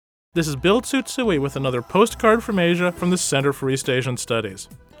This is Bill Tsutsui with another postcard from Asia from the Center for East Asian Studies.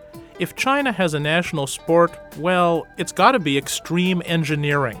 If China has a national sport, well, it's got to be extreme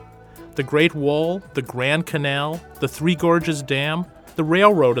engineering. The Great Wall, the Grand Canal, the Three Gorges Dam, the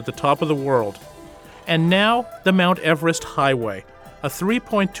railroad at the top of the world. And now, the Mount Everest Highway, a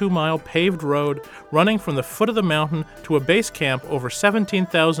 3.2-mile paved road running from the foot of the mountain to a base camp over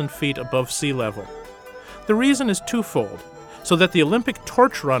 17,000 feet above sea level. The reason is twofold: so that the Olympic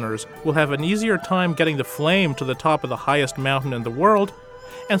torch runners will have an easier time getting the flame to the top of the highest mountain in the world,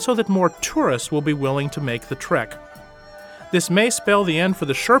 and so that more tourists will be willing to make the trek. This may spell the end for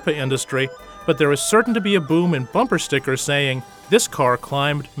the sherpa industry, but there is certain to be a boom in bumper stickers saying, "This car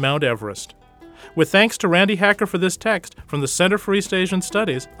climbed Mount Everest." With thanks to Randi Hacker for this text, from the Center for East Asian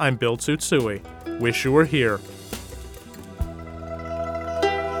Studies, I'm Bill Tsutsui. Wish you were here.